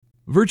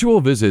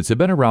Virtual visits have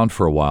been around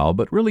for a while,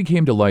 but really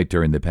came to light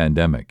during the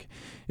pandemic.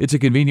 It's a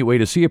convenient way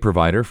to see a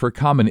provider for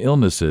common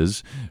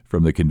illnesses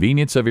from the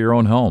convenience of your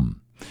own home.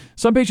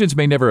 Some patients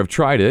may never have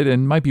tried it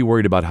and might be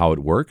worried about how it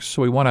works,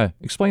 so we want to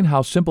explain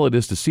how simple it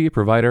is to see a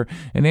provider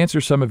and answer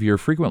some of your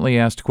frequently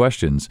asked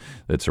questions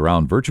that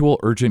surround virtual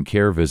urgent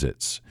care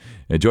visits.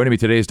 And joining me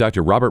today is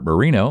Dr. Robert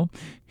Marino.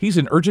 He's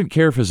an urgent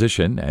care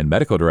physician and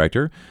medical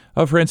director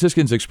of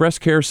Franciscan's Express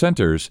Care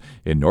Centers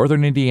in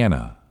northern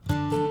Indiana.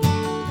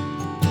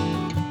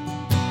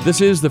 This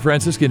is the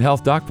Franciscan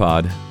Health Doc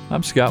Pod.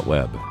 I'm Scott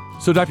Webb.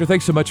 So, Doctor,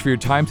 thanks so much for your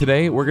time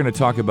today. We're going to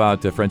talk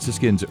about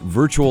Franciscan's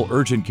virtual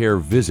urgent care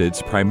visits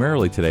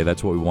primarily today.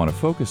 That's what we want to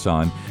focus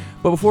on.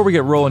 But before we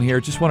get rolling here,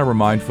 just want to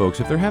remind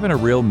folks, if they're having a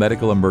real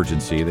medical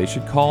emergency, they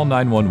should call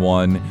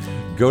 911,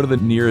 go to the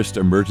nearest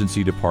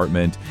emergency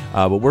department.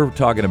 What we're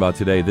talking about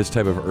today, this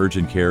type of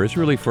urgent care, is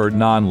really for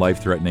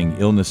non-life-threatening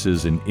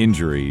illnesses and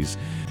injuries.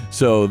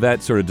 So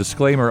that sort of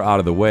disclaimer out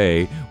of the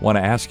way, want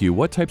to ask you,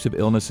 what types of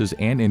illnesses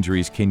and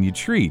injuries can you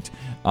treat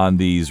on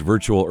these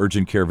virtual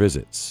urgent care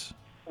visits?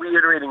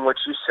 Reiterating what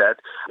you said,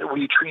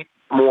 we treat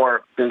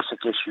more basic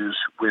issues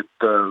with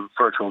the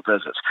virtual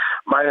visits.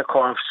 Minor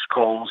coughs,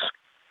 colds,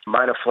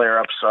 minor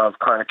flare-ups of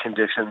chronic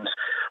conditions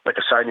like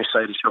a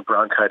sinusitis or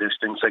bronchitis,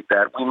 things like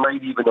that. We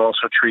might even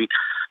also treat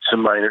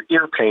some minor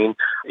ear pain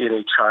in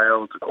a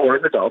child or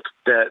an adult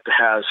that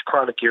has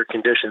chronic ear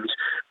conditions.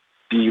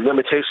 The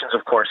limitations,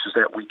 of course, is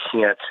that we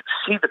can't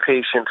see the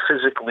patient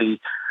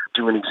physically,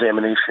 do an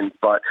examination,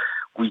 but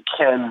we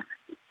can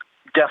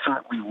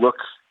definitely look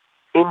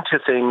into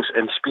things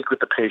and speak with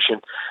the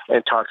patient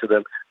and talk to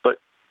them. But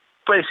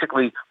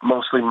basically,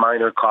 mostly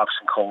minor coughs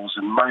and colds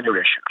and minor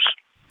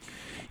issues.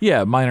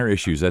 Yeah, minor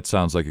issues. That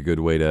sounds like a good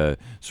way to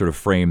sort of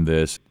frame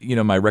this. You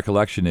know, my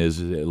recollection is,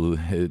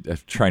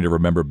 trying to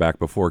remember back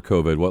before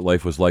COVID, what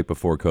life was like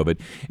before COVID.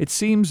 It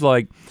seems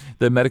like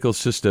the medical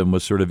system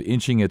was sort of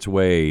inching its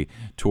way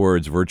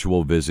towards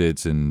virtual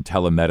visits and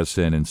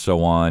telemedicine and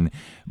so on.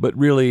 But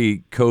really,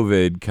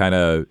 COVID kind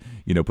of,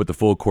 put the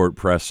full court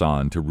press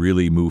on to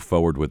really move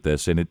forward with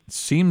this. And it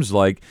seems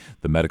like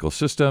the medical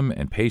system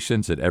and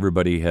patients, that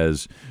everybody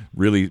has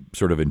really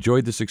sort of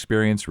enjoyed this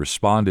experience,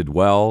 responded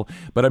well.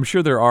 But I'm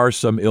sure there are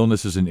some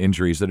illnesses and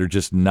injuries that are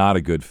just not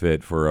a good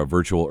fit for a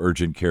virtual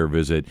urgent care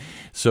visit.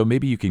 So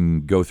maybe you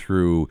can go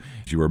through,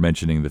 as you were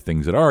mentioning, the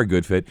things that are a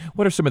good fit.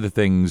 What are some of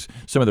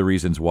the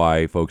reasons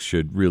why folks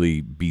should really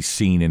be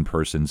seen in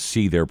person,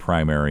 see their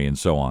primary, and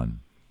so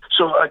on?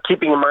 So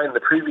keeping in mind the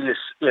previous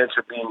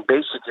answer being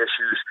basic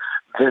issues,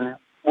 then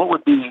what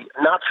would be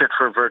not fit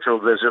for a virtual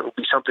visit would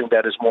be something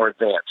that is more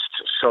advanced.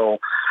 So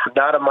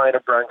not a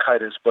minor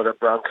bronchitis, but a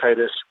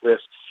bronchitis with,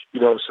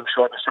 some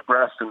shortness of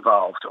breath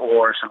involved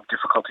or some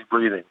difficulty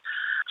breathing.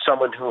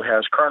 Someone who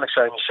has chronic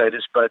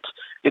sinusitis, but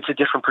it's a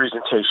different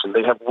presentation.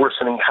 They have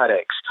worsening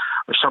headaches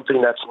or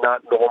something that's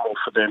not normal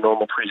for their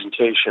normal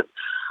presentation.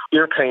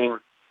 Ear pain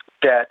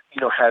that,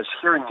 has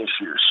hearing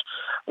issues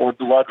or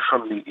blood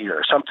from the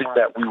ear, something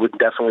that we would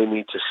definitely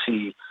need to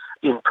see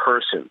in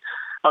person.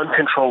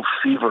 Uncontrolled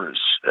fevers,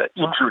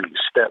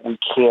 injuries that we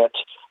can't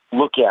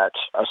look at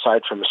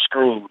aside from a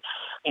screen.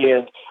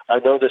 And I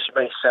know this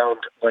may sound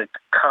like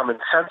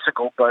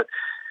commonsensical, but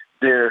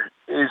there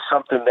is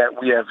something that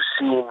we have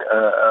seen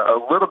a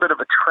little bit of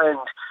a trend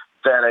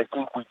that I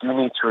think we do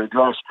need to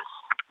address.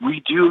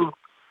 We do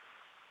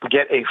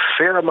get a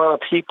fair amount of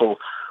people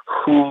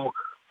who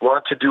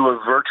want to do a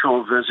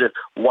virtual visit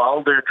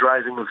while they're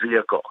driving a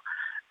vehicle.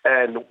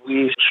 And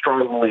we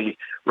strongly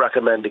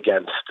recommend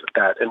against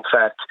that. In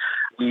fact,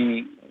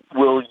 we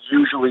will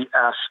usually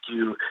ask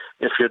you,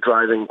 if you're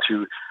driving,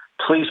 to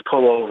please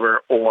pull over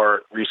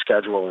or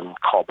reschedule and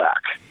call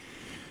back.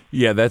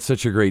 Yeah, that's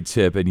such a great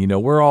tip.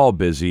 And, we're all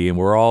busy and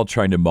we're all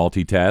trying to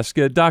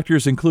multitask,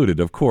 doctors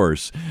included, of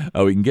course.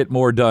 We can get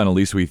more done, at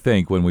least we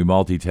think, when we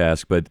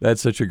multitask. But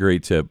that's such a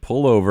great tip.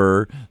 Pull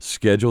over,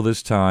 schedule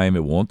this time.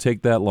 It won't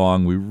take that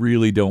long. We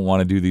really don't want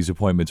to do these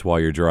appointments while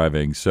you're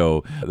driving.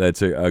 So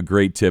that's a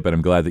great tip. And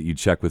I'm glad that you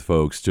check with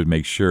folks to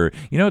make sure.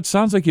 It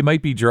sounds like you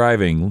might be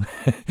driving.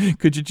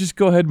 Could you just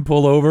go ahead and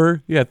pull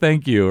over? Yeah,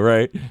 thank you.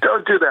 Right.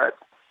 Don't do that.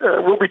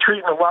 We'll be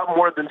treating a lot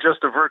more than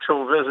just a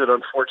virtual visit,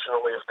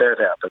 unfortunately, if that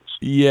happens.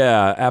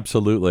 Yeah,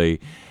 absolutely.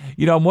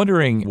 I'm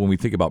wondering, when we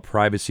think about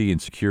privacy and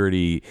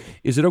security,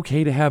 is it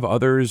okay to have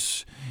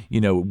others,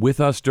 with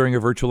us during a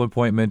virtual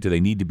appointment? Do they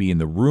need to be in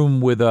the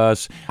room with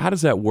us? How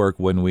does that work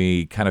when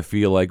we kind of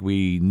feel like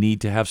we need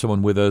to have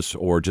someone with us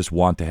or just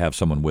want to have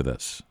someone with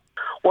us?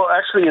 Well,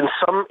 actually, in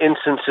some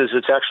instances,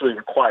 it's actually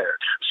required.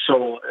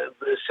 So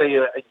say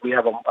we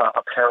have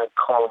a parent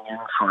calling in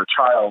for a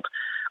child.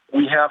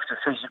 We have to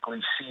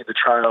physically see the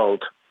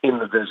child in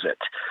the visit.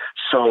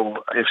 So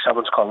if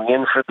someone's calling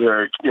in for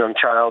their young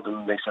child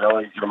and they said,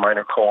 you have a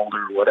minor cold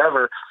or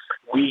whatever,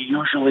 we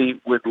usually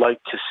would like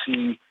to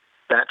see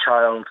that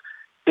child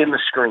in the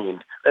screen.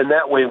 And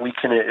that way we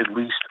can at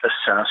least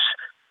assess,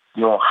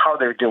 how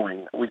they're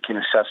doing. We can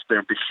assess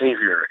their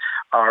behavior.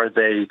 Are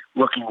they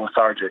looking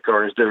lethargic,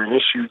 or is there an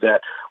issue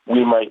that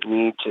we might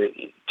need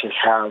to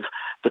have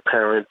the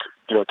parent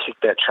take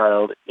that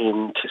child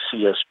in to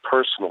see us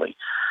personally.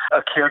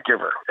 A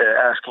caregiver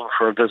asking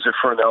for a visit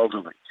for an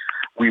elderly.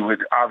 We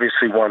would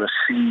obviously want to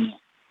see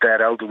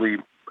that elderly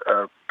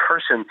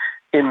person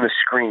in the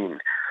screen.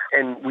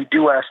 And we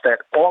do ask that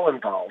all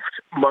involved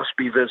must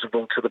be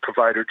visible to the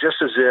provider, just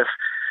as if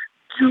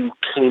you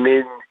came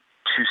in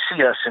to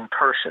see us in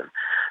person.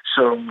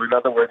 So in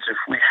other words, if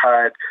we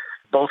had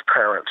both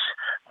parents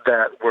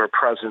that were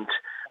present,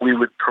 we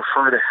would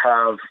prefer to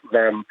have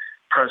them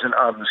present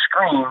on the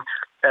screen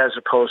as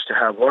opposed to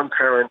have one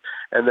parent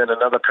and then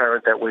another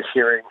parent that we're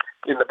hearing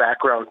in the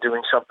background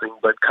doing something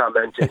but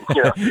commenting.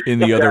 In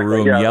the other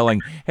room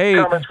yelling, hey,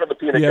 comments from the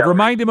peanut gallery.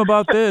 Remind him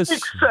about this.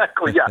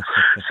 Exactly, yeah.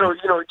 So,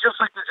 just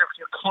like as if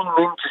you came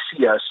in to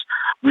see us,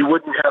 we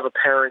wouldn't have a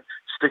parent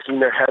sticking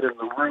their head in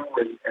the room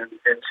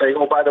and saying,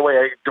 oh, by the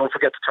way, don't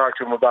forget to talk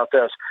to him about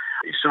this.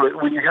 So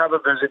when you have a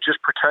visit, just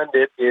pretend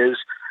it is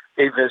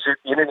a visit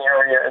in an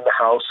area in the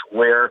house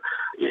where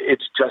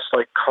it's just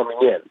like coming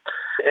in.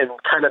 And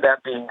kind of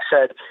that being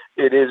said,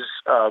 it is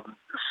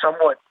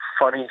somewhat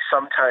funny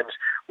sometimes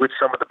with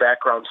some of the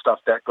background stuff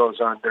that goes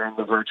on during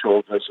the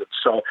virtual visit.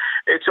 So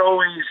it's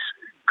always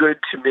good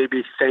to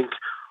maybe think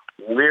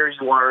where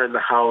you are in the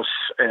house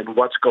and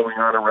what's going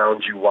on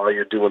around you while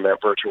you're doing that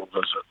virtual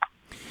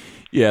visit.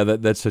 Yeah,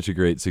 that's such a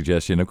great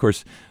suggestion. Of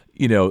course,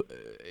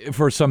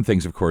 for some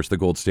things, of course, the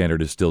gold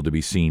standard is still to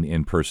be seen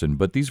in person,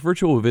 but these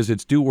virtual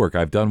visits do work.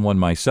 I've done one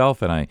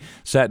myself, and I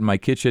sat in my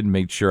kitchen,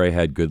 made sure I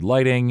had good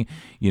lighting.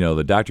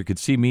 The doctor could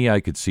see me, I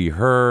could see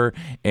her,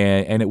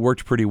 and it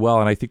worked pretty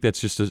well. And I think that's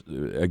just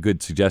a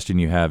good suggestion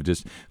you have.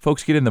 Just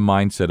folks get in the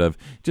mindset of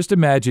just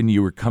imagine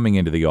you were coming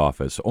into the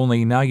office,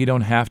 only now you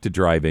don't have to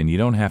drive in, you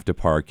don't have to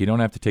park, you don't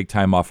have to take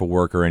time off of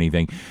work or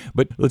anything.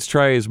 But let's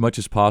try as much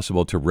as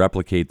possible to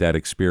replicate that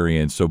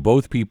experience. So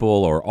both people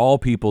or all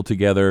people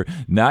together,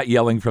 not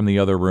yelling from the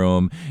other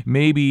room,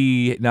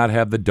 maybe not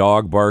have the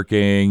dog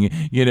barking,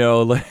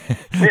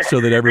 so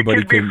that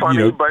everybody it can be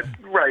funny, but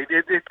right,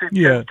 it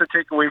tends to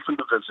take away from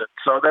the visit,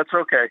 so that's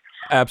okay.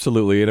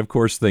 Absolutely, and of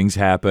course things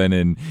happen,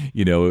 and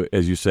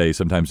as you say,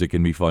 sometimes it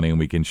can be funny and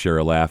we can share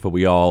a laugh, but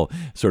we all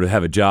sort of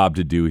have a job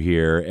to do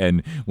here.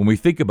 And when we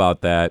think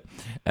about that,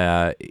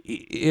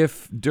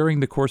 if during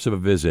the course of a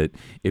visit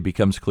it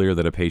becomes clear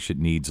that a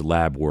patient needs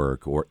lab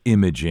work or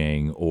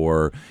imaging,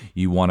 or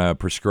you want to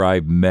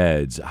prescribe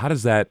meds, how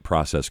does that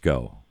process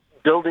go?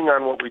 Building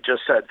on what we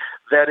just said,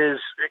 that is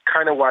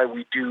kind of why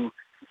we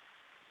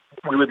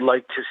would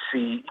like to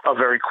see a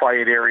very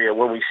quiet area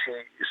when we see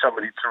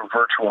somebody through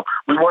virtual.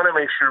 We want to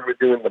make sure we're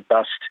doing the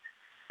best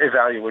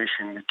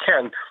evaluation we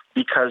can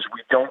because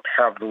we don't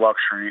have the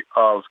luxury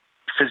of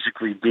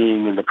physically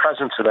being in the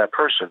presence of that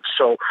person.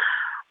 So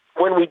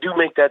when we do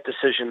make that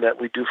decision that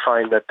we do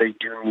find that they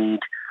do need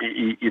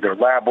either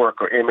lab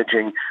work or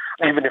imaging,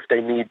 even if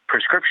they need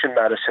prescription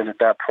medicine at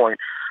that point,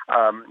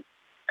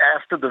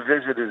 after the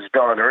visit is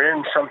done, or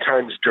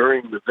sometimes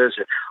during the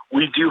visit,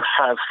 we do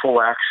have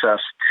full access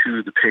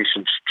to the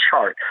patient's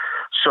chart.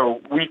 So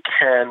we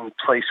can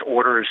place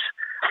orders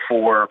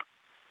for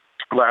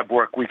lab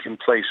work, we can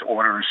place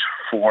orders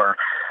for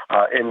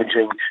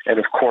imaging, and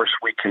of course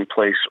we can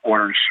place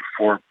orders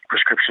for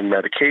prescription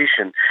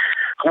medication.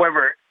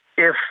 However,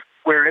 if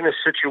we're in a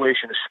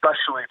situation,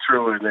 especially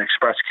through an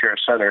Express Care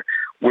Center,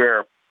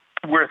 where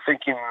we're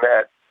thinking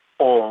that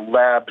all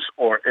labs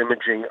or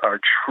imaging are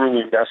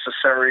truly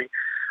necessary,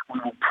 we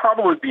will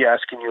probably be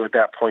asking you at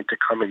that point to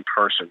come in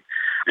person,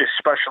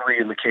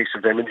 especially in the case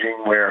of imaging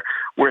where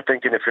we're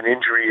thinking if an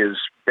injury is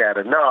bad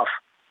enough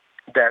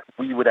that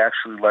we would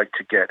actually like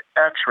to get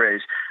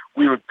x-rays,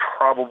 we would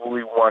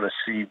probably want to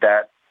see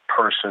that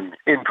person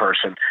in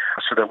person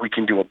so that we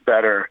can do a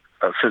better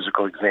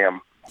physical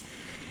exam.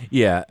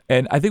 Yeah,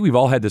 and I think we've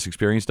all had this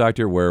experience,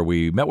 doctor, where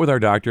we met with our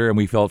doctor and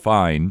we felt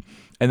fine,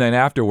 and then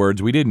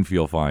afterwards we didn't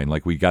feel fine,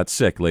 like we got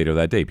sick later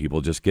that day. People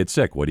just get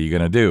sick. What are you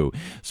going to do?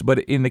 But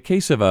in the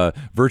case of a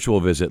virtual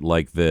visit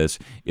like this,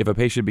 if a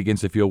patient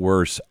begins to feel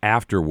worse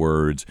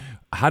afterwards,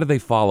 how do they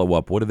follow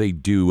up? What do they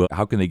do?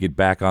 How can they get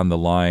back on the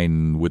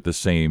line with the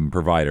same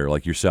provider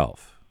like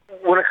yourself?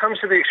 When it comes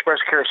to the Express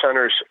Care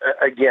Centers,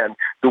 again,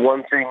 the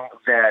one thing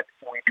that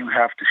we do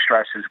have to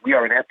stress is we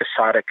are an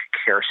episodic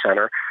care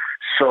center.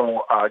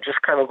 So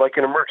just kind of like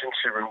an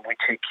emergency room, we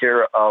take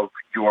care of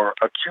your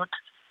acute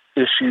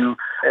issue,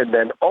 and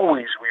then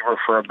always we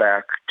refer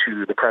back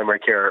to the primary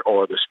care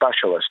or the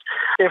specialist.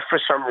 If for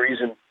some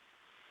reason,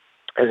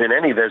 as in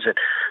any visit,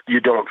 you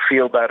don't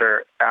feel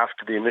better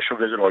after the initial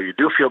visit, or you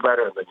do feel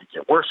better and then you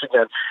get worse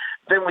again,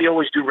 then we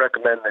always do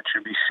recommend that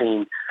you be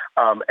seen.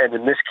 And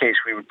in this case,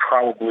 we would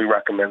probably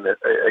recommend that,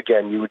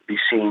 again, you would be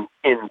seen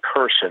in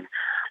person.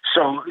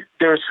 So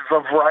there's a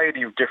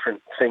variety of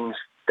different things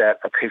that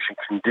a patient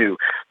can do.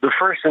 The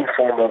first and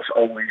foremost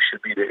always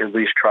should be to at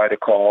least try to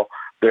call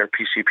their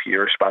PCP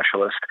or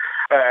specialist.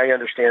 I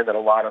understand that a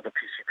lot of the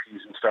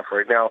PCPs and stuff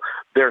right now,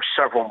 they're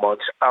several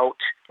months out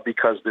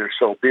because they're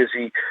so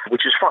busy,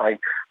 which is fine.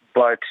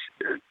 But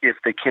if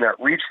they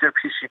cannot reach their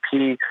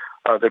PCP,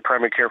 their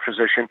primary care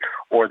physician,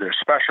 or their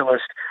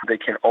specialist, they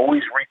can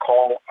always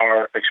recall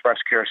our Express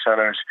Care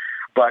Centers.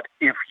 But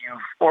if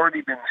you've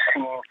already been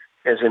seen,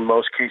 as in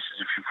most cases,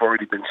 if you've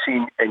already been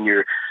seen and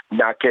you're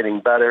not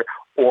getting better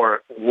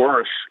or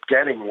worse,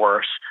 getting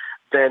worse,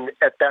 then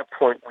at that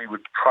point we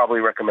would probably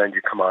recommend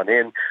you come on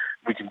in.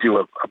 We can do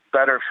a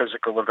better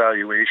physical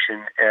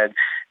evaluation. And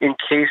in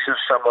case of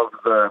some of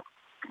the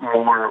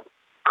more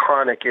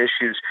chronic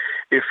issues,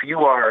 if you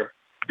are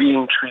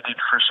being treated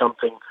for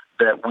something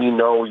that we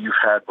know you've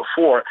had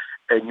before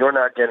and you're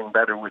not getting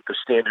better with the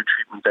standard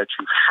treatment that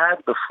you've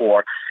had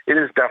before, it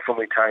is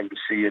definitely time to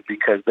see it,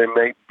 because there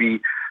may be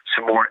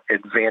some more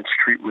advanced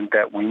treatment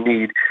that we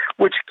need,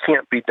 which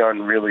can't be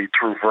done really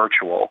through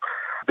virtual.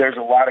 There's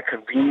a lot of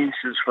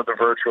conveniences for the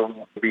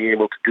virtual, being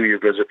able to do your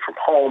visit from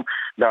home,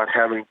 not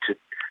having to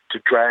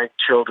drag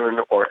children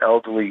or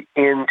elderly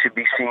in to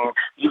be seen,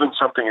 even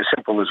something as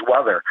simple as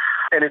weather.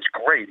 And it's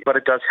great, but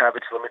it does have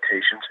its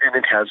limitations and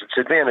it has its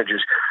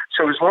advantages.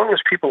 So as long as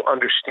people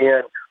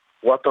understand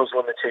what those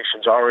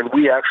limitations are, and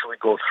we actually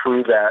go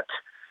through that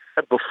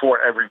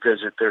before every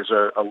visit, there's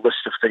a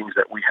list of things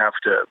that we have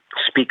to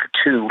speak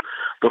to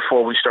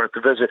before we start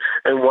the visit.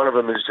 And one of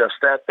them is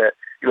just that,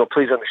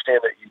 please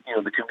understand that,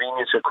 the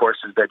convenience, of course,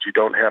 is that you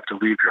don't have to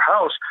leave your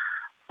house,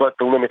 but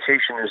the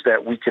limitation is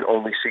that we can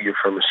only see you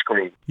from a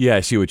screen. Yeah, I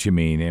see what you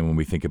mean. And when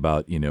we think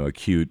about,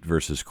 acute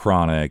versus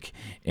chronic,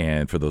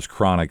 and for those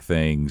chronic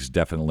things,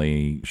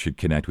 definitely should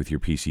connect with your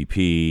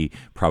PCP,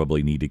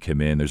 probably need to come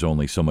in. There's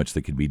only so much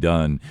that can be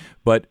done.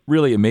 But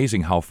really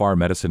amazing how far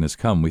medicine has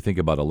come. We think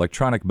about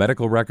electronic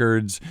medical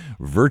records,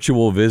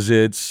 virtual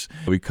visits.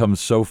 We've come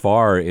so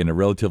far in a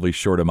relatively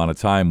short amount of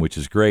time, which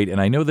is great. And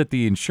I know that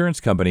the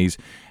insurance companies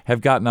have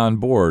gotten on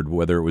board,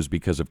 whether it was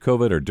because of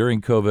COVID or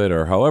during COVID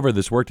or however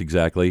this worked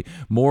exactly.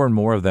 More and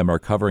more of them are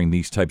covering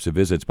these types of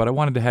visits. But I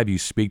wanted to have you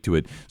speak to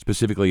it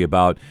specifically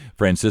about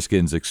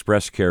Franciscan's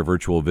Express Care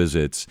virtual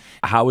visits.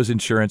 How is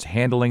insurance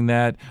handling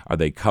that? Are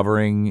they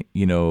covering,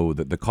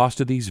 the cost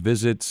of these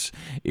visits?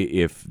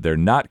 If they're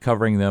not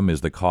covering them,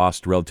 is the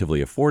cost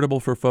relatively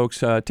affordable for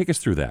folks? Take us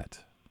through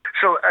that.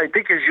 So I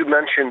think, as you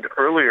mentioned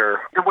earlier,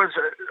 there was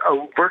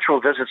a virtual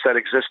visits that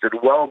existed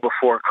well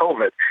before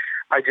COVID.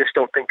 I just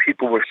don't think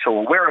people were so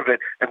aware of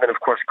it. And then, of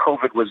course,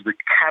 COVID was the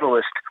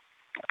catalyst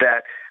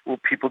that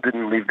people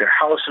didn't leave their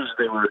houses.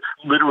 They were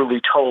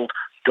literally told,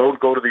 don't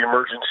go to the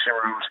emergency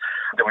rooms.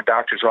 There were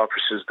doctors'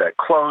 offices that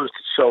closed.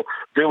 So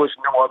there was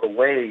no other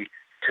way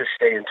to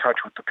stay in touch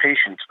with the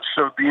patients.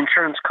 So the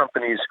insurance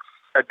companies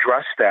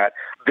address that.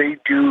 They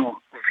do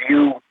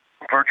view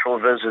virtual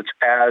visits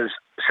as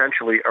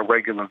essentially a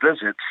regular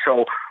visit.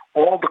 So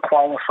all the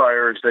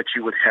qualifiers that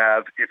you would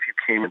have if you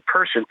came in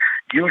person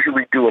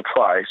usually do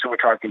apply. So we're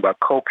talking about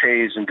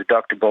co-pays and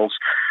deductibles.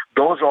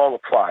 Those all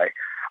apply.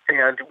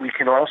 And we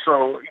can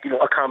also,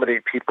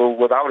 accommodate people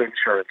without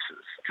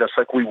insurances, just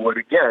like we would,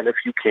 again, if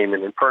you came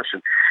in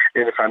person.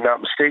 And if I'm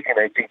not mistaken,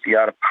 I think the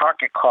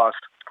out-of-pocket cost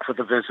for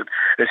the visit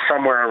is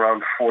somewhere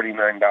around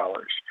 $49.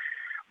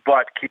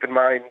 But keep in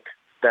mind,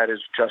 that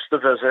is just a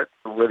visit,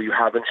 whether you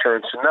have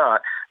insurance or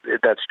not.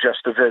 That's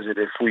just a visit.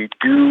 If we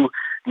do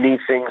need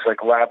things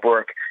like lab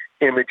work,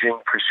 imaging,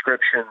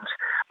 prescriptions,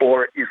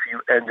 or if you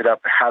ended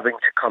up having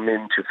to come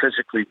in to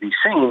physically be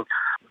seen,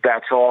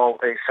 that's all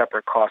a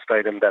separate cost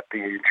item that the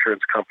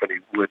insurance company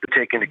would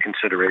take into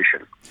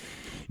consideration.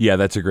 Yeah,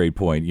 that's a great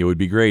point. It would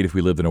be great if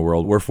we lived in a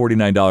world where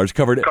 $49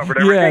 covered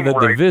everything.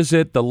 The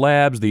visit, the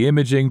labs, the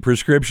imaging,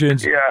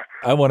 prescriptions. Yeah.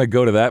 I want to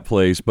go to that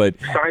place, but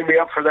sign me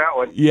up for that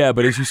one. Yeah,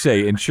 but as you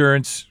say,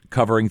 insurance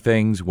covering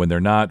things when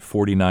they're not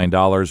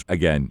 $49.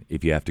 Again,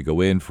 if you have to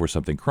go in for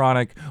something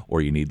chronic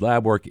or you need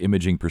lab work,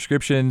 imaging,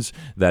 prescriptions,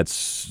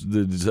 that's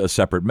a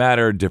separate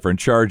matter, different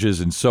charges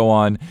and so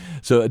on.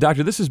 So,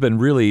 Doctor, this has been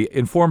really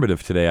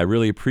informative today. I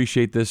really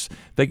appreciate this.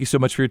 Thank you so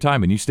much for your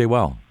time, and you stay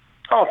well.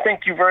 Oh,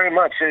 thank you very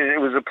much. It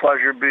was a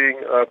pleasure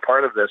being a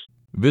part of this.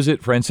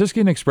 Visit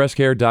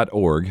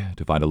franciscanexpresscare.org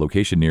to find a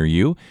location near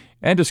you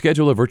and to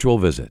schedule a virtual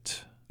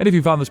visit. And if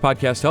you found this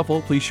podcast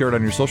helpful, please share it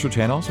on your social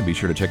channels and be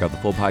sure to check out the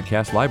full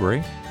podcast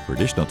library for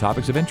additional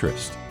topics of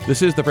interest.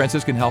 This is the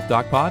Franciscan Health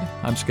Doc Pod.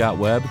 I'm Scott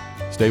Webb.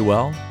 Stay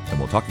well, and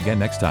we'll talk again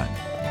next time.